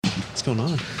What's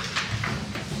going on?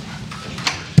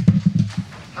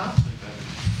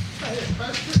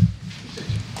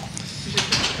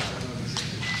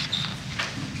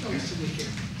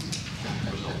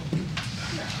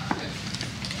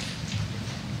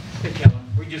 Hey, Kellen,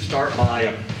 we just start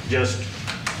by just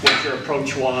what your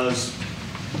approach was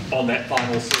on that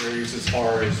final series as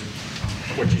far as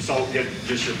what you saw,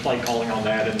 just your play calling on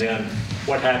that, and then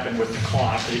what happened with the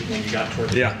clock when you got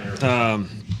towards the end there.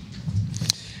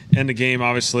 End of game,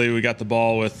 obviously, we got the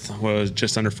ball with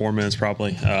just under 4 minutes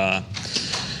probably.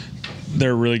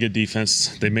 They're a really good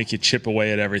defense. They make you chip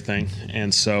away at everything,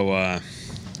 and so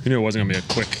we knew it wasn't going to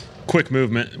be a quick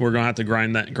movement. We're going to have to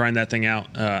grind that thing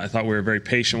out. I thought we were very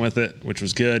patient with it, which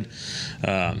was good.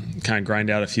 Kind of grind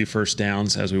out a few first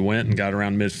downs as we went and got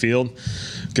around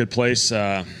midfield. Good place.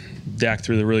 Dak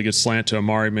threw the really good slant to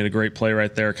Amari, made a great play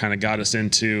right there. Kind of got us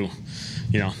into,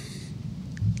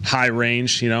 high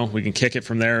range. We can kick it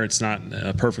from there. It's not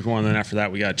a perfect one. And then after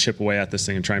that, we got to chip away at this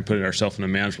thing and try and put ourselves in a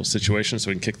manageable situation so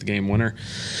we can kick the game winner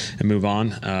and move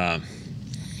on. Clock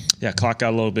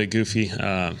got a little bit goofy.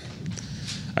 I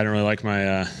didn't really like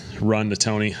my run to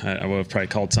Tony. I would have probably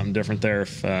called something different there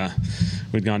if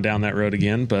we'd gone down that road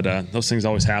again. But those things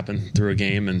always happen through a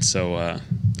game. And so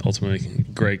ultimately,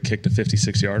 Greg kicked a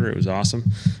 56-yarder. It was awesome.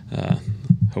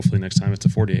 Hopefully next time it's a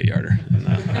 48-yarder. And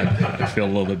I feel a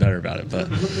little bit better about it. But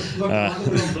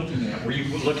Looking at, were you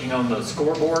looking on the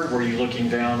scoreboard? Were you looking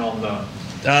down on the?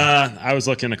 I was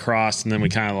looking across, and then we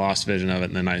kind of lost vision of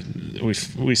it. And then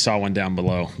we saw one down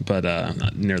below, but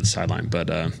near the sideline. But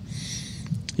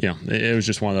it was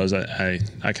just one of those.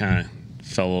 I kind of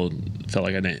felt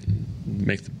like I didn't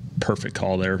make the perfect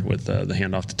call there with the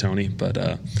handoff to Tony, but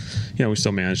we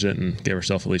still managed it and gave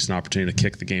ourselves at least an opportunity to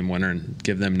kick the game winner and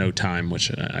give them no time,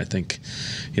 which I think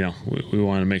we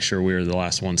wanted to make sure we were the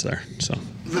last ones there. So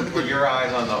were your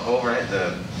eyes on the overhead,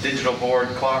 the digital board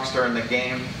clocks during the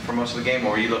game for most of the game,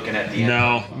 or were you looking at the end?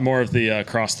 No, more of the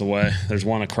across the way. There's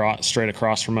one straight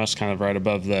across from us, kind of right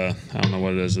above the, I don't know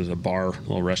what it is, there's a bar, a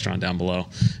little restaurant down below,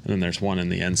 and then there's one in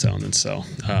the end zone, and so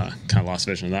kind of lost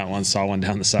vision of that one, saw one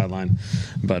down the sideline,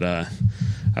 but I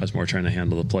was more trying to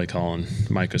handle the play call, and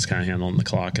Mike was kind of handling the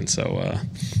clock, and so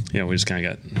we just kind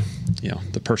of got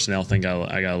the personnel thing.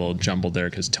 I got a little jumbled there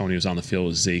because Tony was on the field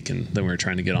with Zeke, and then we were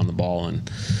trying to get on the ball,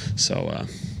 and so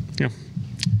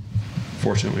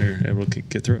fortunately we were able to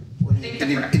get through it.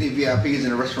 Any VIPs in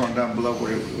the restaurant down below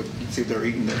where see if they're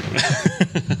eating there?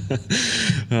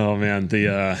 Oh man,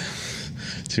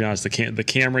 to be honest, the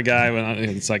camera guy, when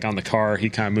it's like on the car, he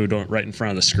kind of moved right in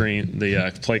front of the screen,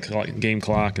 the game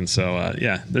clock, and so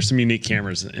there's some unique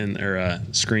cameras or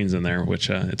screens in there, which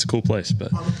it's a cool place,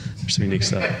 but there's some unique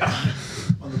stuff.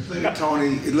 On the play to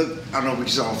Tony, it looked, I don't know what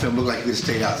you saw on film, it looked like he just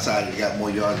stayed outside and got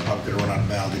more yards and probably could have run out of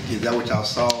bounds. Is that what y'all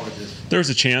saw? Or just? There was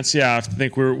a chance, yeah. I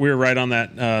think we were right on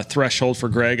that threshold for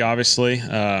Greg, obviously.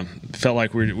 Felt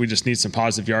like we just need some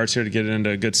positive yards here to get it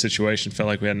into a good situation. Felt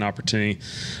like we had an opportunity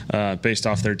based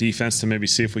off their defense to maybe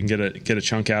see if we can get a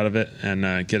chunk out of it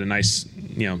and get a nice,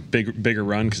 bigger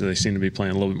run because they seem to be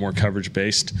playing a little bit more coverage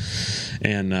based.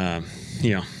 And,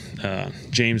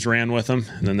 James ran with them,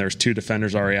 and then there's two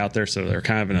defenders already out there, so they're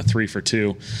kind of in a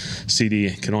 3-for-2.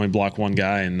 CD can only block one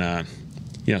guy, and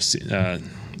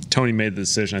Tony made the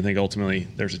decision. I think ultimately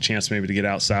there's a chance maybe to get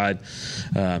outside,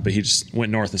 but he just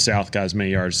went north and south, got as many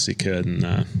yards as he could,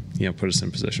 and put us in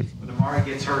position. When Amari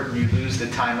gets hurt and you lose the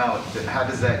timeout, how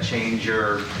does that change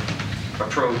your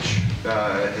approach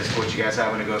as what you guys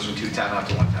have when it goes from 2 timeout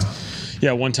to 1 timeout?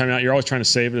 Yeah, 1 timeout. You're always trying to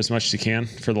save it as much as you can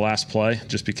for the last play,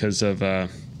 just because of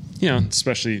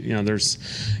especially there's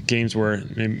games where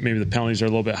maybe the penalties are a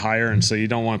little bit higher, and so you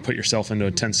don't want to put yourself into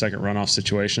a 10-second runoff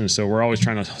situation. So we're always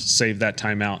trying to save that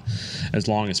timeout as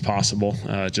long as possible,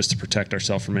 just to protect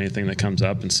ourselves from anything that comes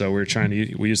up. And so we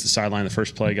used the sideline the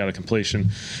first play, got a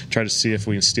completion, try to see if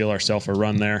we can steal ourselves a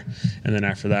run there, and then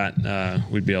after that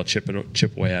we'd be able to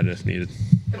chip away at it if needed.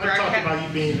 I talked about you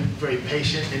being very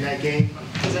patient in that game.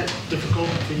 Is that difficult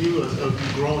for you, or have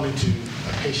you grown into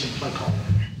a patient play caller?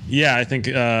 Yeah, I think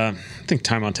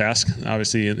time on task.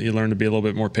 Obviously, you learn to be a little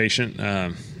bit more patient.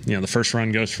 The first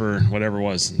run goes for whatever it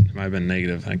was. It might have been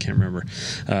negative. I can't remember.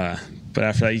 But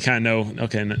after that, you kind of know,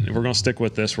 okay, we're going to stick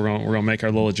with this. We're going to make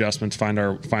our little adjustments, find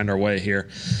our way here.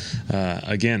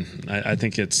 Again, I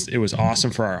think it was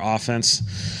awesome for our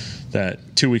offense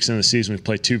that 2 weeks into the season we've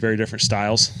played two very different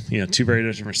styles. Two very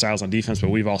different styles on defense, but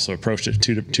we've also approached it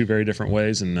two very different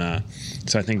ways. And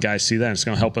so I think guys see that, and it's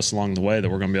going to help us along the way that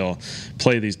we're going to be able to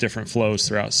play these different flows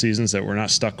throughout seasons, that we're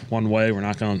not stuck one way. We're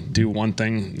not going to do one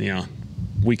thing,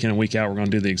 week in and week out, we're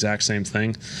going to do the exact same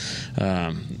thing.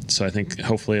 So I think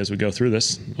hopefully as we go through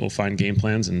this, we'll find game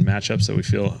plans and matchups that we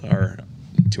feel are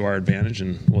to our advantage,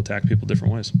 and we'll attack people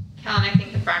different ways. Kellen, I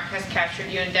think the Broncos captured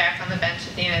you and Dak on the bench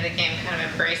at the end of the game, kind of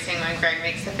embracing when Greg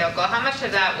makes the field goal. How much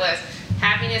of that was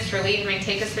happiness, relief? I mean,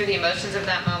 take us through the emotions of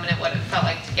that moment and what it felt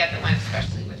like to get the win,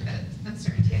 especially with the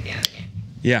uncertainty at the end of the game.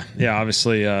 Yeah,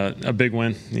 obviously a big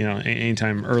win.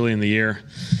 Anytime early in the year,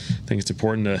 I think it's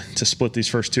important to split these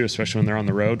first two, especially when they're on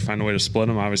the road. Find a way to split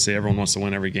them. Obviously, everyone wants to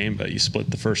win every game, but you split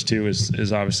the first two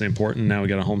is obviously important. Now we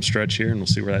got a home stretch here, and we'll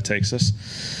see where that takes us.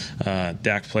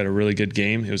 Dak played a really good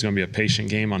game. It was going to be a patient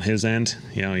game on his end.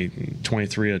 He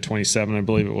 23 of 27, I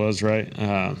believe it was, right?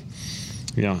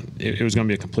 It was going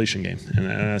to be a completion game, and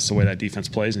that's the way that defense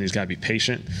plays, and he's got to be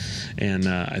patient. And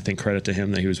I think credit to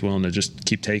him that he was willing to just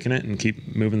keep taking it and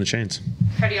keep moving the chains.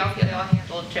 How do y'all feel y'all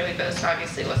handled Joey Bosa?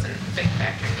 Obviously wasn't a big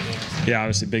factor in the game. Yeah,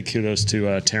 obviously big kudos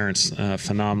to Terrence.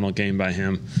 Phenomenal game by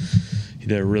him. He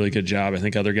did a really good job. I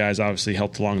think other guys obviously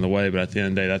helped along the way, but at the end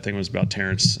of the day, that thing was about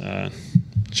Terrence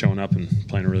showing up and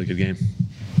playing a really good game.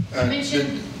 You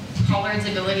mentioned Pollard's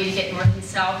ability to get north and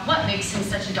south. What makes him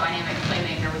such a dynamic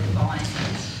playmaker with the ball in his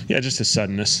hands? Yeah, just his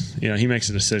suddenness. He makes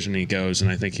a decision, he goes,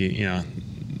 and I think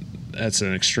that's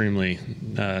an extremely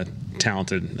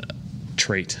talented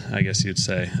trait, I guess you'd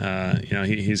say.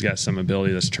 He's got some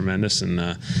ability that's tremendous,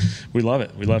 and we love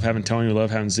it. We love having Tony. We love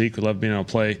having Zeke. We love being able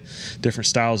to play different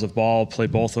styles of ball, play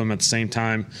both of them at the same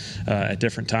time at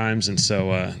different times. And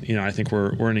so, I think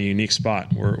we're in a unique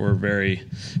spot. We're very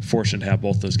fortunate to have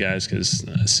both those guys because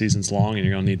the season's long, and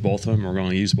you're going to need both of them. We're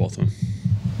going to use both of them.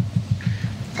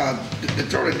 The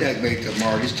throw that Dak made to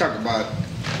Amari, just talk about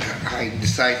how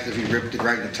decisive he ripped it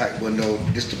right in the tight window,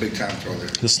 just a big time throw there.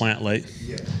 The slant late.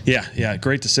 Yeah,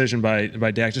 great decision by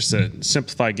Dak. Just a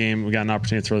simplified game. We got an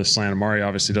opportunity to throw the slant. Amari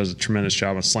obviously does a tremendous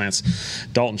job on slants.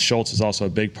 Dalton Schultz is also a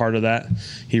big part of that.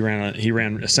 He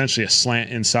ran essentially a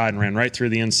slant inside and ran right through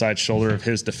the inside shoulder of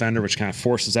his defender, which kind of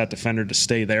forces that defender to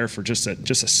stay there for just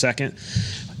a second.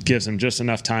 Gives him just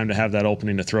enough time to have that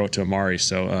opening to throw it to Amari.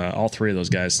 So all three of those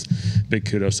guys, big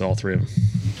kudos to all three of them.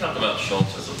 You talked about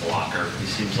Schultz as a blocker. He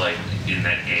seems like in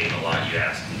that game a lot you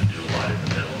asked him to do a lot in the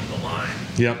middle of the line.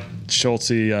 Yep. Schultz,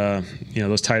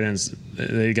 those tight ends,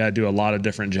 they got to do a lot of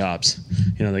different jobs.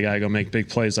 They got to go make big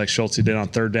plays like Schultz did on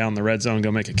third down in the red zone,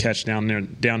 go make a catch down near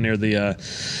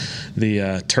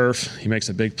the turf. He makes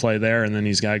a big play there, and then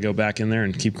he's got to go back in there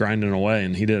and keep grinding away,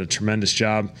 and he did a tremendous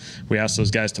job. We asked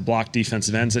those guys to block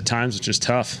defensive ends at times, which is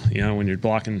tough. When you're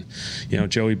blocking,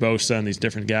 Joey Bosa and these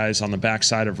different guys on the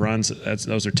backside of runs,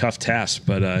 those are tough tasks,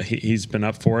 but he's been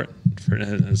up for it for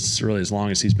really as long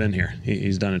as he's been here.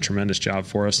 He's done a tremendous job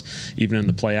for us, even in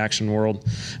the play action world.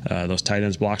 Those tight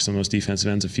ends blocked some of those defensive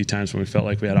ends a few times when we felt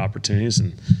like we had opportunities,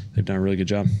 and they've done a really good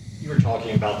job. You were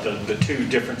talking about the two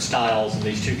different styles in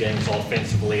these two games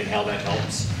offensively and how that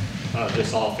helps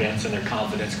this offense and their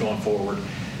confidence going forward.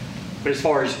 But as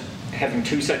far as having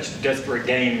two such desperate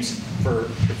games for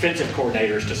defensive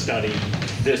coordinators to study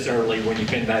this early when you've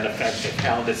been that effective,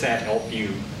 how does that help you?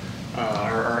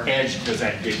 Or edge does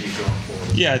that give you going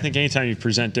forward? Yeah, I think anytime you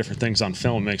present different things on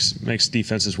film makes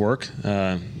defenses work.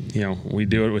 We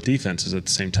do it with defenses at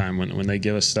the same time when they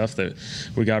give us stuff that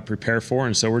we got to prepare for,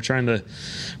 and so we're trying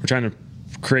to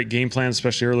create game plans,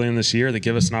 especially early in this year, that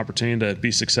give us an opportunity to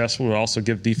be successful. We also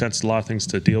give defense a lot of things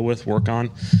to deal with, work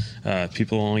on.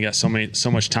 People only got so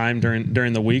much time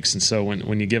during the weeks, and so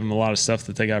when you give them a lot of stuff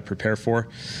that they got to prepare for,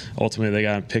 ultimately they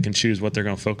got to pick and choose what they're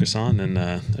going to focus on. And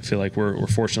I feel like we're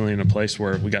fortunately in a place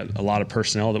where we got a lot of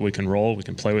personnel that we can roll. We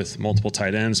can play with multiple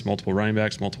tight ends, multiple running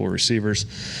backs, multiple receivers.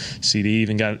 CD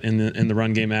even got in the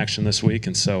run game action this week,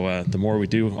 and so the more we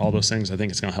do all those things, I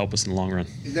think it's going to help us in the long run.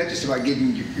 Is that just about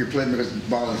getting your playmakers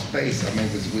ball in space? I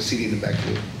mean, with CD in the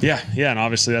backfield. Yeah, and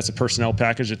obviously that's a personnel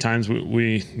package. At times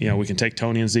we can take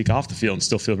Tony and Zeke off the field and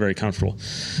still feel very comfortable,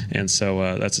 and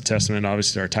so that's a testament,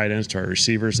 obviously, to our tight ends, to our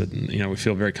receivers. That we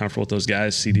feel very comfortable with those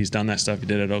guys. CD's done that stuff. He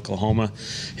did it at Oklahoma.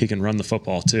 He can run the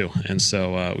football too, and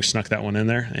so we snuck that one in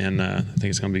there, and I think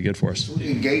it's going to be good for us.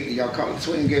 Swinging gate, y'all call it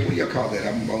swinging gate? What do y'all call that?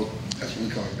 That's what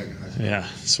we call it back in high school. Yeah,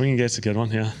 swinging gate's a good one.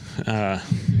 Yeah,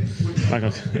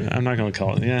 I'm not going to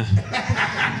call it. Yeah.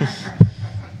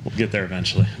 We'll get there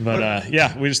eventually, but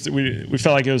we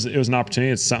felt like it was an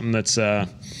opportunity. It's something that's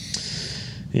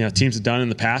teams have done in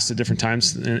the past at different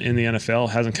times in the NFL.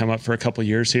 Hasn't come up for a couple of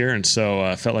years here, and so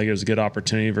I felt like it was a good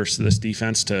opportunity versus this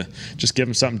defense to just give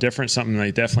them something different, something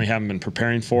they definitely haven't been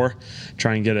preparing for.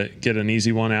 Try and get an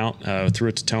easy one out. Threw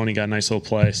it to Tony, got a nice little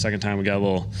play. Second time we got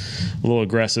a little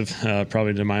aggressive,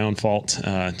 probably to my own fault.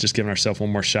 Just giving ourselves one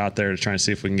more shot there to try and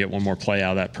see if we can get one more play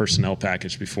out of that personnel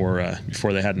package before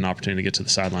they had an opportunity to get to the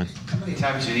sideline. How many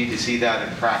times do you need to see that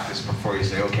in practice before you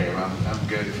say, okay, well, I'm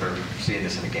good for seeing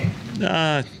this in a game?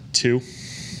 2.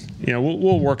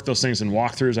 We'll work those things in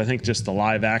walkthroughs. I think just the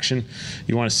live action,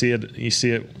 you want to see it. You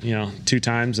see it, 2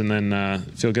 times and then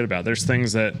feel good about it. There's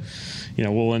things that,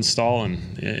 we'll install,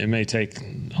 and it may take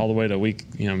all the way to a week.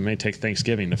 It may take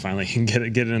Thanksgiving to finally get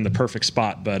it in the perfect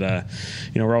spot. But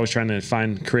we're always trying to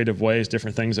find creative ways,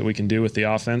 different things that we can do with the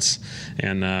offense.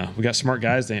 And we got smart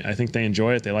guys. I think they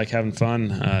enjoy it. They like having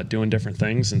fun, doing different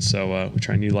things, and so we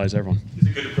try and utilize everyone. Is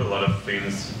it good to put a lot of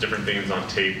different things on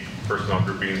tape, personnel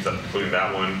groupings, including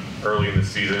that one early in the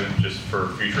season, just for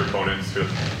future opponents to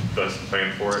thus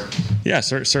plan for it? Yeah,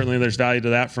 certainly there's value to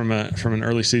that from an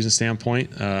early season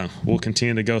standpoint. We'll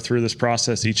continue to go through this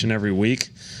process each and every week.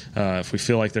 If we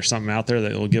feel like there's something out there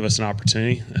that will give us an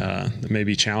opportunity that may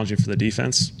be challenging for the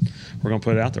defense, we're going to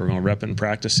put it out there. We're going to rep it in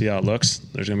practice, see how it looks.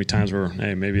 There's going to be times where,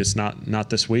 hey, maybe it's not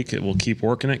this week. We'll keep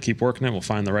working it. We'll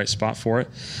find the right spot for it.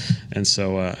 And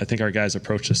so I think our guys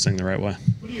approach this thing the right way.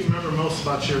 What do you remember most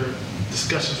about your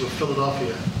discussions with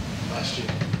Philadelphia last year?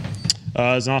 It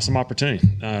was an awesome opportunity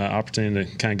to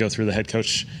kind of go through the head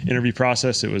coach interview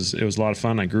process. It was a lot of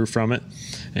fun. I grew from it,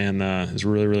 and it was a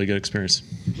really, really good experience.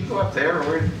 Did you go up there,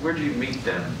 or where did you meet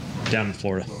them? Down in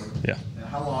Florida. Yeah. And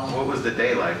how long? What was the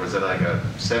day like? Was it like a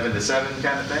 7 to 7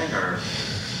 kind of thing, or? I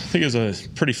think it was a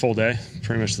pretty full day,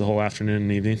 pretty much the whole afternoon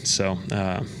and evening. So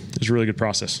it was a really good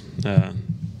process.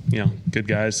 Good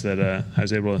guys that I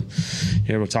was able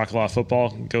to talk a lot of football,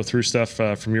 go through stuff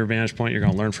from your vantage point. You're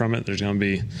going to learn from it. There's going to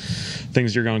be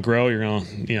things you're going to grow. You're going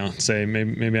to say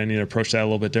maybe I need to approach that a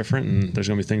little bit different, and there's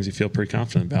going to be things you feel pretty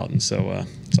confident about. And so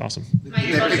it's awesome. Did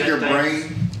they pick your brain?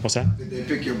 What's that? Did they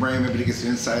pick your brain maybe to get some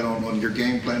insight on your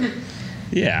game plan?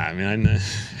 Yeah, I mean, I know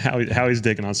how he's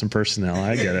digging on some personnel.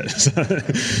 I get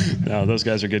it. No, those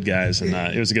guys are good guys, and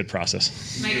it was a good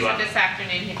process. Mike said this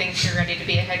afternoon he thinks you're ready to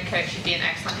be a head coach. You'd be an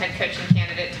excellent head coaching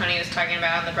candidate. Tony was talking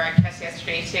about on the broadcast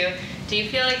yesterday too. Do you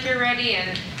feel like you're ready,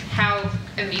 and how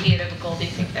immediate of a goal do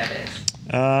you think that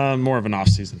is? More of an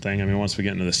off-season thing. I mean, once we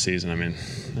get into this season, I mean,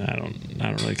 I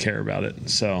don't really care about it.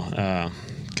 So,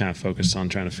 kind of focused on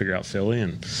trying to figure out Philly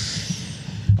and.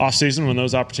 Off season, when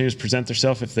those opportunities present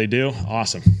themselves, if they do,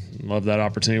 awesome. Love that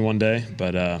opportunity one day,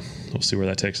 but we'll see where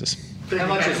that takes us. How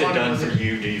much has it done for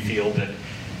you? Do you feel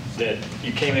that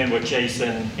you came in with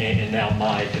Jason and now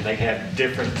Mike, and they have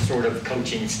different sort of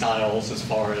coaching styles as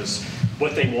far as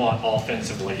what they want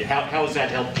offensively? How has that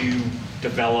helped you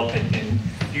develop, and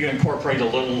do you incorporate a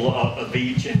little of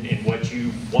each in what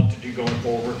you want to do going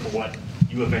forward for what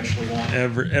you eventually want?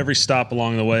 Every stop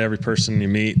along the way, every person you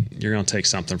meet, you're going to take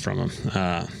something from them.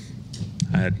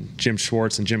 I had Jim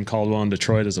Schwartz and Jim Caldwell in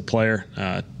Detroit as a player.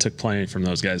 Took plenty from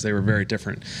those guys. They were very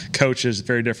different coaches,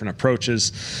 very different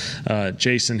approaches.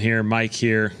 Jason here, Mike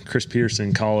here, Chris Peterson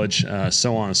in college,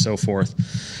 so on and so forth.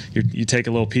 You take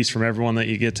a little piece from everyone that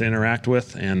you get to interact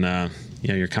with, and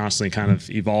you're constantly kind of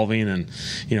evolving and,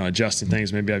 adjusting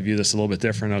things. Maybe I view this a little bit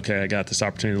different. Okay, I got this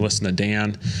opportunity to listen to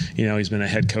Dan. He's been a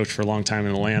head coach for a long time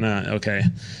in Atlanta. Okay,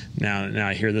 now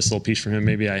I hear this little piece from him.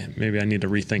 Maybe I need to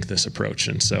rethink this approach.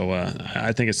 And so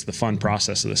I think it's the fun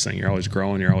process of this thing. You're always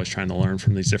growing. You're always trying to learn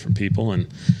from these different people,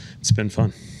 and it's been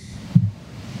fun.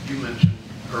 You mentioned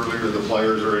earlier the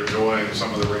players are enjoying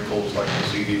some of the wrinkles like the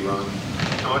CD run.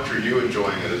 How much are you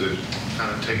enjoying it? Is it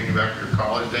kind of taking you back to your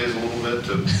college days a little bit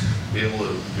to be able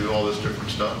to do all this different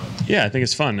stuff? Yeah, I think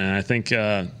it's fun, and I think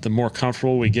the more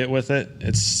comfortable we get with it,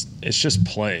 it's just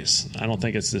plays. I don't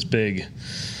think it's this big.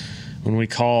 When we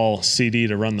call CD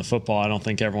to run the football, I don't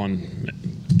think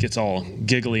everyone gets all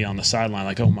giggly on the sideline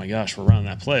like, oh my gosh, we're running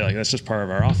that play. Like, that's just part of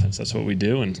our offense. That's what we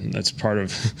do, and that's part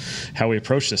of how we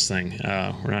approach this thing.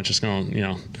 We're not just going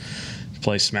to,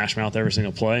 play smash mouth every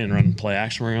single play and run play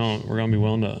action. We're going to be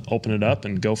willing to open it up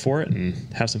and go for it and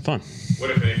have some fun. What,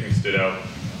 if anything, stood out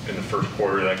in the first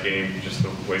quarter of that game? Just the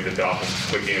way that the offense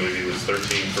was clicking. It was 13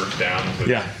 first downs.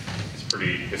 Yeah. It's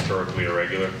pretty historically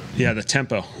irregular? Yeah, the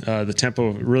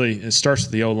tempo really, it starts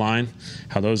with the O-line,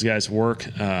 how those guys work.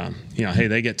 Hey,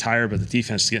 they get tired, but the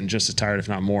defense is getting just as tired, if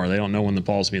not more. They don't know when the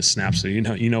ball's being snapped, so you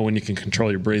know when you can control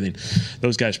your breathing.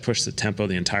 Those guys push the tempo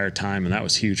the entire time, and that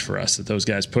was huge for us, that those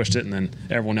guys pushed it, and then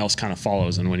everyone else kind of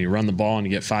follows. And when you run the ball and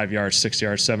you get 5 yards, 6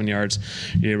 yards, 7 yards,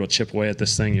 you're able to chip away at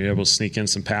this thing. You're able to sneak in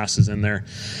some passes in there.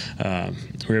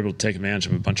 We're able to take advantage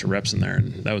of a bunch of reps in there,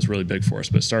 and that was really big for us.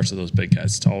 But it starts with those big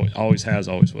guys. It's always has,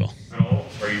 always will.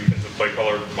 Are you, as a play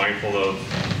caller, mindful of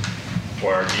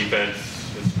where our defense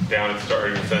is down at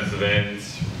starting defensive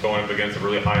ends, going up against a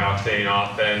really high-octane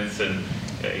offense, and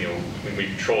when we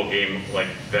control a game like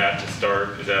that to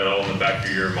start, is that all in the back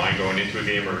of your mind going into a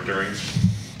game or during?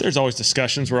 There's always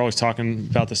discussions. We're always talking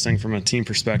about this thing from a team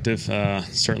perspective.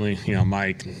 Certainly,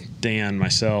 Mike, Dan,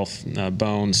 myself,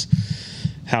 Bones,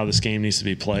 how this game needs to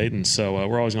be played. And so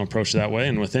we're always going to approach it that way.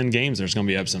 And within games, there's going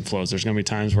to be ebbs and flows. There's going to be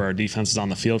times where our defense is on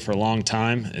the field for a long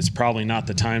time. It's probably not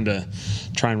the time to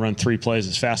try and run 3 plays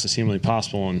as fast as humanly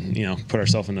possible and, put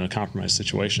ourselves into a compromised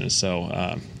situation.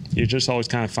 So you're just always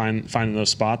kind of finding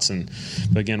those spots.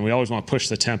 But again, we always want to push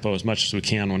the tempo as much as we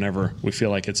can whenever we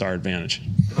feel like it's our advantage.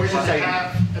 At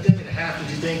the end of the half, did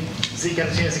you think Zeke got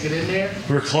a chance to get in there?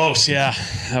 We were close, yeah.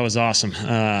 That was awesome.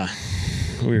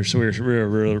 We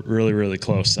were really, really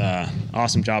close.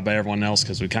 Awesome job by everyone else,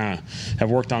 because we kind of have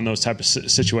worked on those type of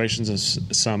situations and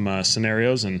some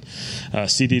scenarios, and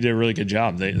CD did a really good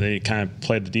job. They kind of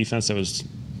played the defense that was,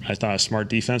 I thought, a smart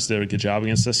defense. Did a good job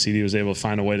against us. CD was able to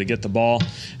find a way to get the ball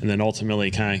and then ultimately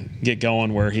kind of get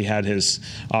going where he had his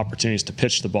opportunities to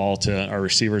pitch the ball to our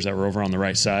receivers that were over on the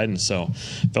right side. And so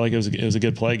I felt like it was a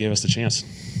good play. Gave us the chance.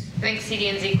 I think CD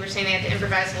and Zeke were saying they had to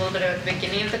improvise a little bit at the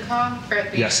beginning of the call, or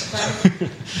at the yes. end of the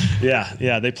play.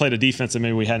 Yeah. They played a defense that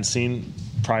maybe we hadn't seen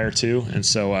prior to, and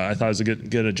so I thought it was a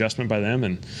good adjustment by them,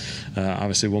 and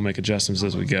obviously we'll make adjustments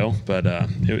as we go, but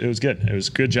it was good. It was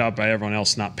a good job by everyone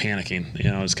else not panicking.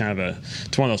 It's kind of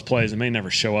it's one of those plays that may never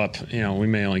show up. We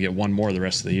may only get one more the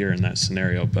rest of the year in that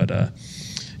scenario, but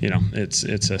it's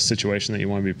a situation that you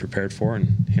want to be prepared for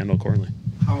and handle accordingly.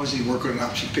 How was he working on an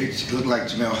option pitch? It looked like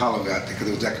Jamel Hollow got there because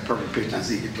it was like a perfect pitch that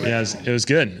Zeke could play. Yeah, it was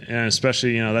good, and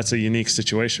especially that's a unique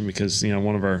situation because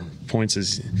one of our points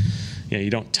is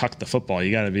you don't tuck the football.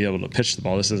 You got to be able to pitch the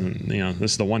ball. This isn't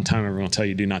this is the one time everyone will tell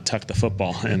you do not tuck the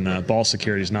football, and ball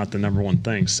security is not the number one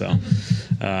thing. So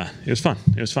it was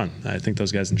fun. I think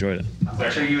those guys enjoyed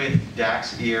it. Are you in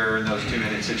Dak's ear in those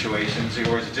 2-minute situations,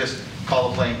 or is it just call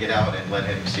the play and get out and let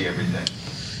him see everything?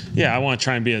 Yeah, I want to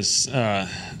try and be as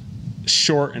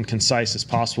short and concise as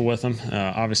possible with them.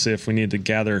 Obviously, if we need to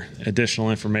gather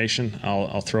additional information,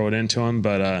 I'll throw it into them.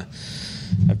 But I've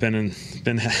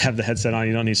have the headset on.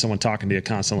 You don't need someone talking to you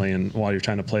constantly, and while you're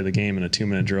trying to play the game in a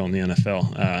 2-minute drill in the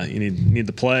NFL, you need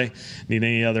the play, need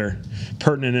any other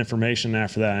pertinent information.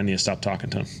 After that, I need to stop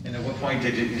talking to them. And at what point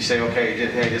did you say, okay,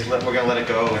 we're going to let it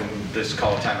go and just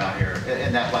call a timeout here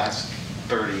in that last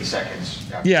 30 seconds?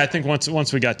 Yeah, I think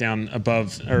once we got down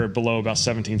above or below about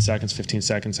 17 seconds, 15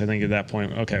 seconds, I think at that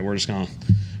point, okay, we're just going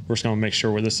to make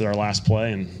sure this is our last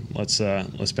play, and let's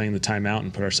bang the timeout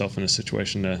and put ourselves in a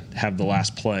situation to have the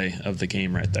last play of the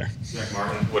game right there. Zach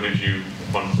Martin, what did you,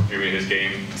 upon reviewing his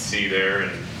game, see there?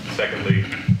 And secondly,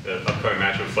 the upcoming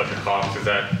matchup with Fletcher Cox, is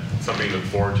that something you look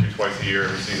forward to twice a year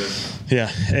every season? Yeah,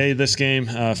 this game,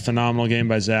 phenomenal game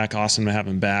by Zach. Awesome to have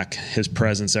him back. His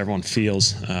presence, everyone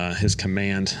feels his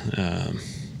command.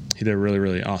 He did a really,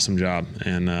 really awesome job.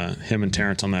 And him and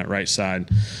Terrence on that right side,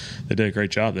 they did a great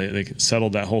job. They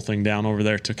settled that whole thing down over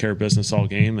there, took care of business all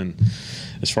game. And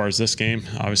as far as this game,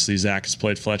 obviously Zach has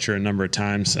played Fletcher a number of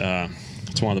times.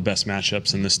 It's one of the best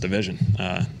matchups in this division,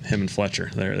 him and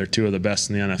Fletcher. They're two of the best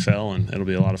in the NFL, and it'll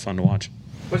be a lot of fun to watch.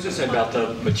 What's it say about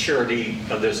the maturity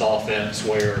of this offense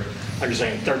where, like you're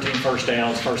saying, 13 first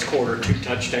downs, first quarter, 2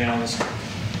 touchdowns.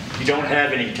 You don't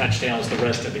have any touchdowns the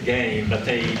rest of the game, but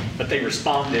they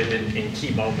responded in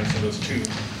key moments in those 2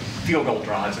 field goal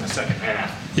drives in the second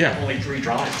half. Yeah. Only 3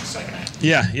 drives in the second half.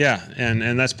 Yeah.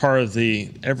 And that's part of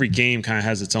every game kind of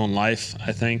has its own life,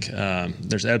 I think.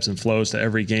 There's ebbs and flows to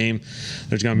every game.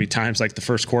 There's going to be times like the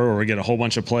first quarter where we get a whole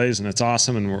bunch of plays and it's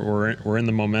awesome and we're in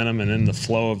the momentum and in the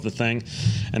flow of the thing.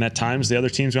 And at times the other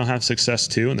team's going to have success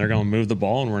too, and they're going to move the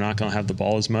ball and we're not going to have the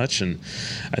ball as much. And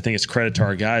I think it's credit to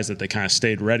our guys that they kind of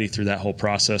stayed ready through that whole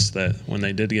process, that when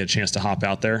they did get a chance to hop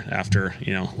out there after,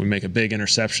 we make a big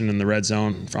interception in the red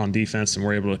zone on defense and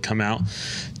we're able to come out.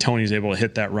 Tony's able to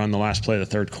hit that run the last play of the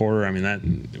third quarter. I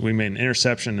mean, we made an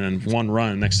interception and one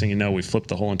run. Next thing you know, we flipped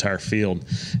the whole entire field,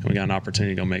 and we got an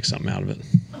opportunity to go make something out of it.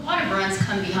 A lot of runs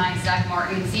come behind Zach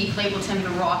Martin. Zeke labeled him the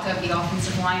rock of the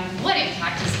offensive line. What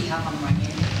impact does he have on the run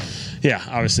game? Yeah,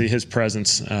 obviously his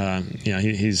presence.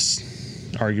 He's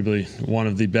arguably one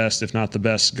of the best, if not the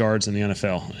best, guards in the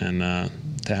NFL, and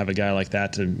to have a guy like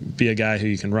that, to be a guy who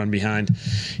you can run behind,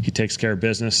 he takes care of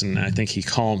business, and I think he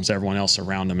calms everyone else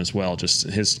around him as well. Just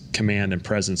his command and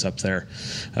presence up there.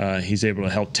 He's able to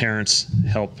help Terrence,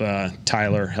 help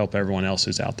Tyler, help everyone else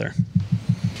who's out there.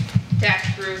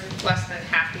 Dak threw less than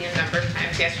half the number of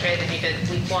times yesterday than he did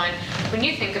week 1. When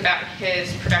you think about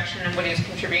his production and what he was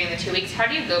contributing in the 2 weeks, how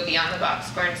do you go beyond the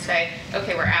box score and say,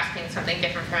 okay, we're asking something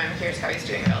different from him, here's how he's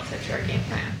doing relative to our game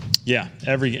plan? Yeah,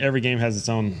 every game has its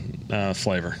own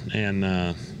flavor, and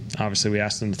obviously we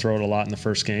asked him to throw it a lot in the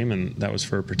first game, and that was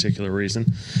for a particular reason.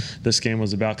 This game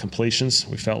was about completions.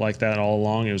 We felt like that all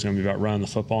along. It was going to be about running the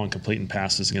football and completing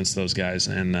passes against those guys,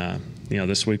 and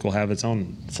this week will have its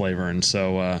own flavor, and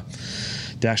so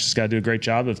Dash just got to do a great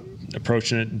job of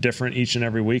approaching it different each and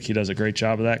every week. He does a great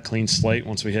job of that. Clean slate.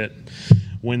 Once we hit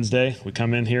Wednesday, we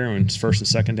come in here and it's first and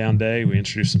second down day. We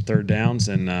introduce some third downs,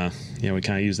 and we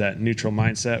kind of use that neutral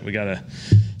mindset. We got to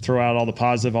throw out all the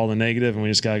positive, all the negative, and we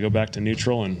just got to go back to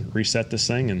neutral and reset this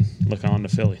thing and look on to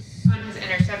Philly. On his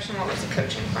interception, what was the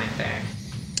coaching point there?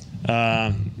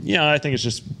 I think it's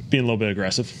just being a little bit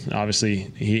aggressive. Obviously,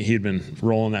 he'd been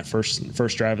rolling that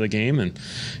first drive of the game, and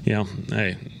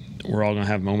hey, we're all going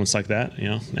to have moments like that,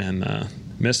 and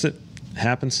missed it.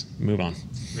 Happens. Move on.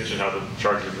 You mentioned how the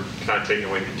Chargers were kind of taking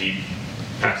away the deep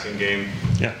passing game.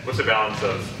 Yeah. What's the balance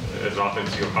of, as an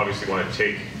offense, you obviously want to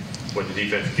take what the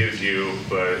defense gives you,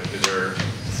 but is there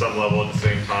some level at the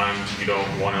same time you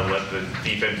don't want to let the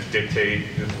defense dictate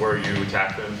where you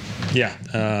attack them?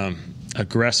 Yeah.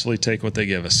 Aggressively take what they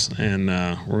give us, and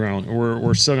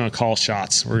we're still going to call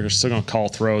shots. We're still going to call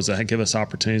throws that give us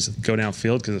opportunities to go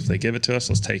downfield, because if they give it to us,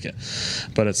 let's take it.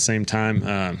 But at the same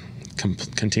time,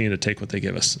 continue to take what they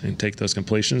give us and take those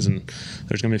completions, and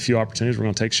there's going to be a few opportunities we're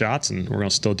going to take shots, and we're going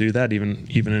to still do that even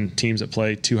in teams that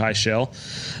play too high shell.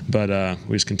 But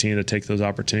we just continue to take those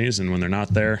opportunities, and when they're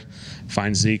not there,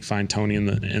 find Zeke, find Tony in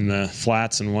the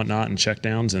flats and whatnot and check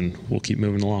downs, and we'll keep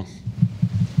moving along.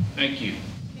 Thank you.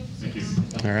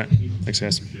 All right. Thanks,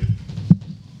 guys.